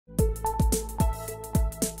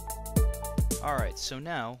Alright, so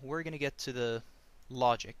now we're going to get to the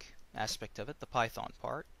logic aspect of it, the Python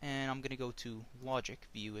part, and I'm going to go to logic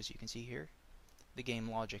view, as you can see here, the game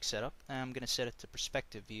logic setup, and I'm going to set it to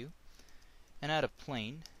perspective view, and add a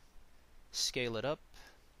plane, scale it up,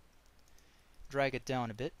 drag it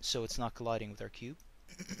down a bit so it's not colliding with our cube.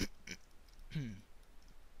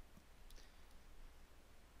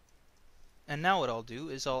 And now what I'll do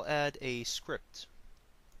is I'll add a script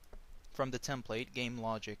from the template, game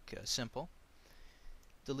logic simple.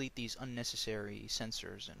 Delete these unnecessary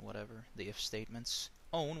sensors and whatever, the if statements.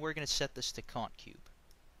 Own, we're going to set this to cont cube.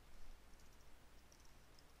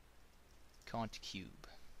 Cont cube.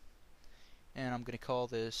 And I'm going to call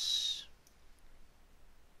this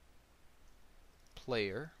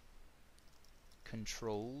player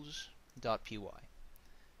controls.py.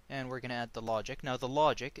 And we're going to add the logic. Now the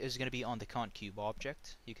logic is going to be on the cont cube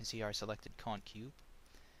object. You can see here I selected cont cube.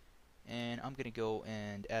 And I'm going to go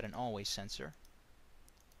and add an always sensor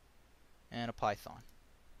and a Python.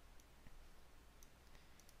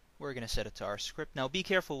 We're going to set it to our script. Now be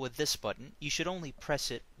careful with this button. You should only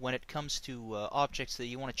press it when it comes to objects that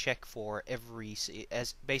you want to check for every,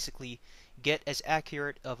 as basically get as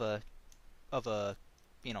accurate of a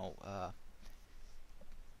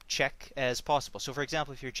check as possible. So for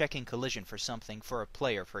example, if you're checking collision for something, for a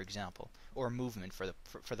player for example, or movement for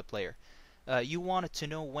the player, you want it to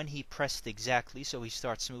know when he pressed exactly so he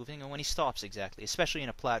starts moving and when he stops exactly, especially in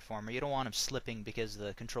a platformer. You don't want him slipping because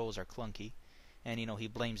the controls are clunky and he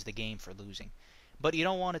blames the game for losing. But you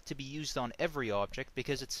don't want it to be used on every object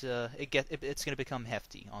because it's going to become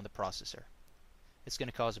hefty on the processor. It's going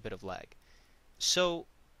to cause a bit of lag. So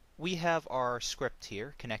we have our script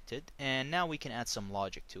here connected, and now we can add some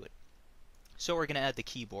logic to it. So we're going to add the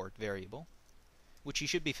keyboard variable, which you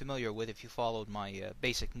should be familiar with if you followed my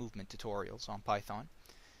basic movement tutorials on Python.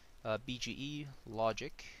 BGE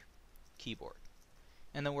logic keyboard.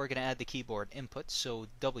 And then we're going to add the keyboard input, so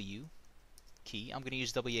W key. I'm going to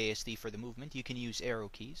use WASD for the movement. You can use arrow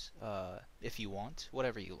keys if you want,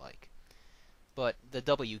 whatever you like. But the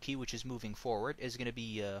W key, which is moving forward, is going to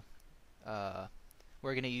be, we're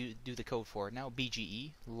going to do the code for it now.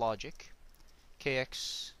 BGE logic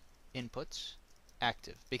KX inputs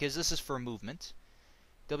active, because this is for movement.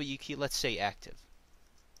 W key, let's say active.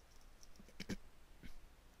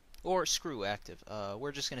 Or screw active.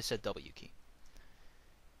 We're just going to set W key.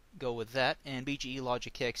 Go with that, and BGE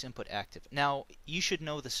logic KX input active. Now, you should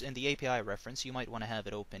know this in the API reference. You might want to have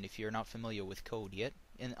it open if you're not familiar with code yet.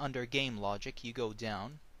 Under game logic, you go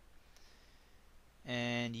down,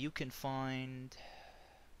 and you can find...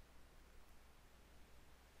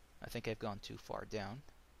 I think I've gone too far down.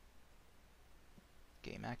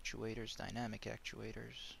 Game actuators, dynamic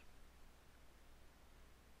actuators.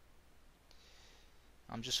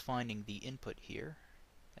 I'm just finding the input here.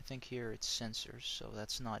 I think here it's sensors, so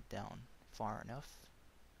that's not down far enough.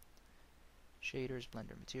 Shaders,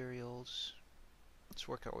 blender materials. Let's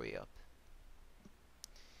work our way up.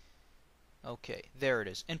 Okay, there it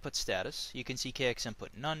is. Input status. You can see KX input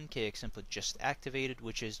none, KX input just activated,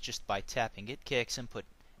 which is just by tapping it. KX input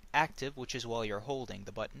active, which is while you're holding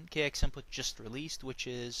the button. KX input just released, which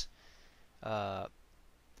is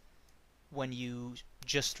when you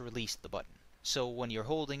just released the button. So when you're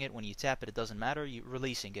holding it, when you tap it, it doesn't matter.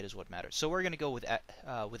 Releasing it is what matters. So we're going to go with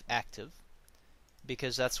active,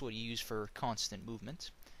 because that's what you use for constant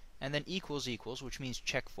movement. And then equals equals, which means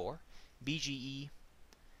check for BGE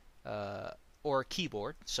or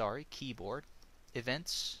keyboard, sorry, keyboard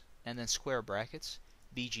events, and then square brackets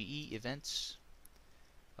BGE events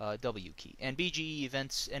W key. And BGE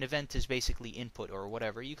events, an event is basically input or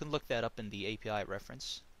whatever. You can look that up in the API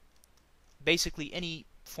reference. Basically any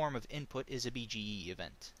form of input is a BGE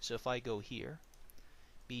event. So if I go here,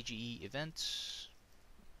 BGE events,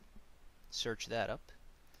 search that up.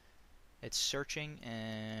 It's searching,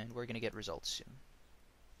 and we're going to get results soon.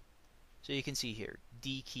 So you can see here,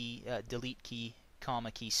 D key, delete key, comma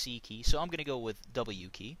key, C key. So I'm going to go with W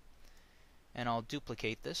key, and I'll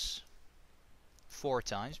duplicate this 4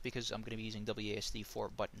 times because I'm going to be using WASD for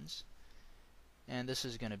buttons. And this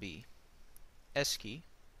is going to be S key,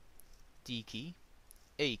 D key,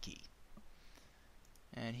 A key.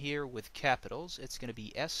 And here with capitals, it's going to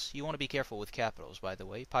be S. You want to be careful with capitals, by the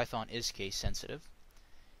way. Python is case sensitive.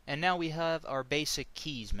 And now we have our basic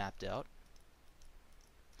keys mapped out.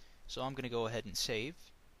 So I'm going to go ahead and save.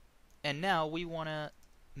 And now we want to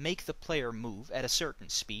make the player move at a certain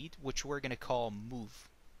speed, which we're going to call move.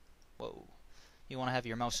 Whoa. You want to have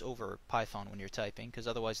your mouse over Python when you're typing, because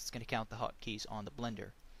otherwise it's going to count the hotkeys on the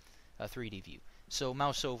Blender 3D view. So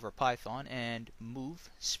mouse over Python and move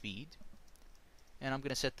speed. And I'm going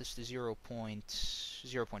to set this to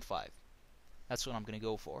 0.5. That's what I'm going to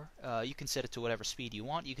go for. You can set it to whatever speed you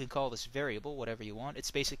want. You can call this variable whatever you want. It's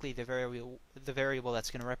basically the variable that's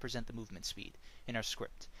going to represent the movement speed in our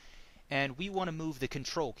script. And we want to move the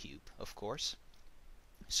control cube, of course.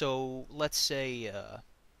 So let's say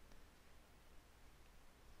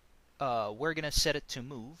we're going to set it to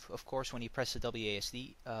move, of course, when you press the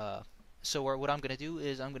WASD. So what I'm going to do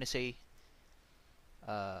is I'm going to say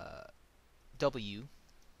W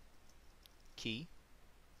key.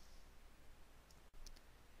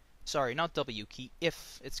 Sorry, not W key,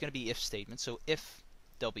 if. It's going to be if statement. So if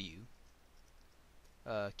W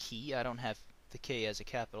key, I don't have the K as a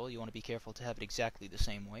capital. You want to be careful to have it exactly the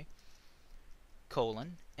same way.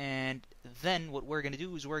 Colon. And then what we're going to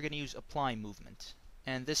do is we're going to use apply movement.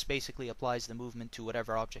 And this basically applies the movement to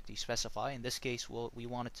whatever object you specify. In this case, we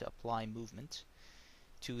want it to apply movement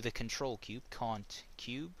to the control cube, cont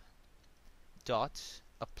cube dot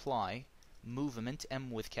apply movement, M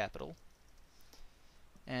with capital,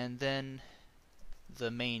 and then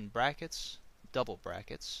the main brackets, double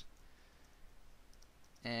brackets,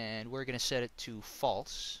 and we're going to set it to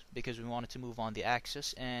false because we want it to move on the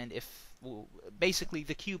axis. And if basically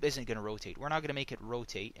the cube isn't going to rotate, we're not going to make it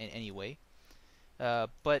rotate in any way,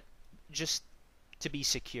 but just to be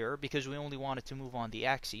secure, because we only want it to move on the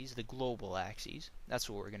axes, the global axes, that's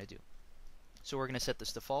what we're going to do. So we're going to set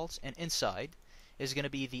this to false, and inside is going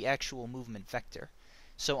to be the actual movement vector.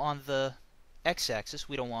 So on the x-axis,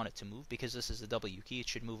 we don't want it to move because this is the W key. It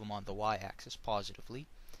should move them on the y-axis positively.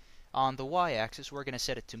 On the y-axis, we're going to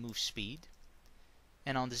set it to move speed,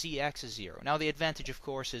 and on the z-axis 0. Now the advantage, of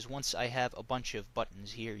course, is once I have a bunch of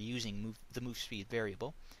buttons here using the move speed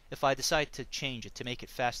variable, if I decide to change it to make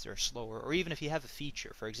it faster or slower, or even if you have a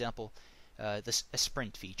feature, for example, a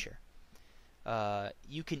sprint feature,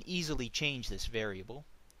 you can easily change this variable,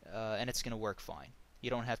 and it's going to work fine.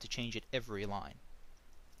 You don't have to change it every line.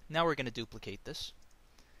 Now we're going to duplicate this,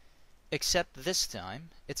 except this time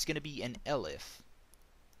it's going to be an elif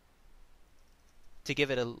to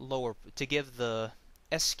give it to give the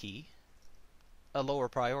S key a lower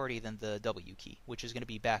priority than the W key, which is going to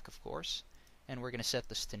be back, of course, and we're going to set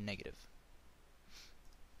this to negative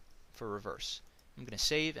for reverse. I'm going to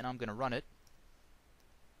save and I'm going to run it,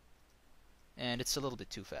 and it's a little bit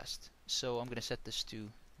too fast, so I'm going to set this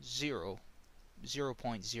to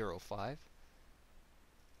 0.05,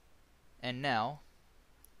 and now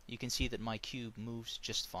you can see that my cube moves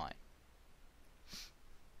just fine.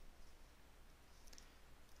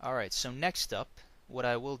 Alright, so next up, what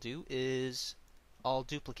I will do is I'll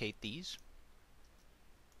duplicate these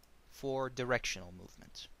for directional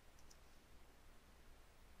movement.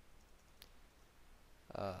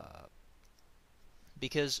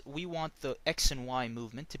 Because we want the X and Y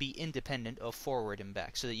movement to be independent of forward and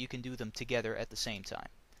back so that you can do them together at the same time.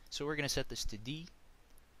 So we're going to set this to D.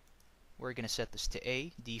 We're going to set this to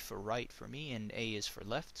A. D for right for me, and A is for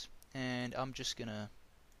left. And I'm just going to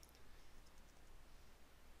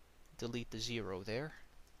delete the 0 there,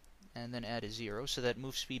 and then add a 0 so that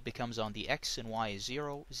move speed becomes on the X and Y is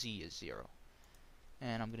 0, Z is 0.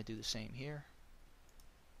 And I'm going to do the same here.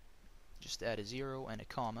 Just add a 0 and a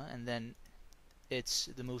comma, and then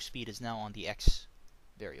the move speed is now on the X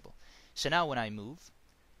variable. So now when I move,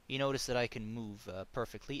 you notice that I can move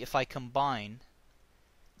perfectly. If I combine,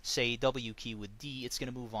 say, W key with D, it's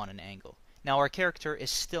going to move on an angle. Now our character is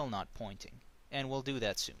still not pointing, and we'll do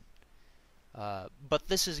that soon. But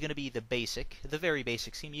this is going to be the very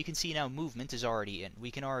basic scheme. You can see now movement is already in.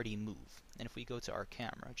 We can already move. And if we go to our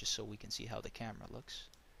camera, just so we can see how the camera looks,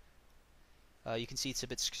 you can see it's a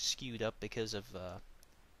bit skewed up because of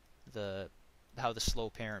how the slow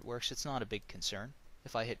parent works. It's not a big concern.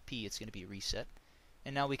 If I hit P, it's going to be reset.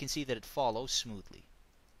 And now we can see that it follows smoothly.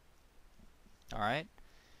 Alright.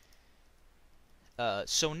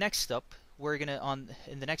 So next up,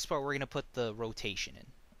 in the next part, we're going to put the rotation in.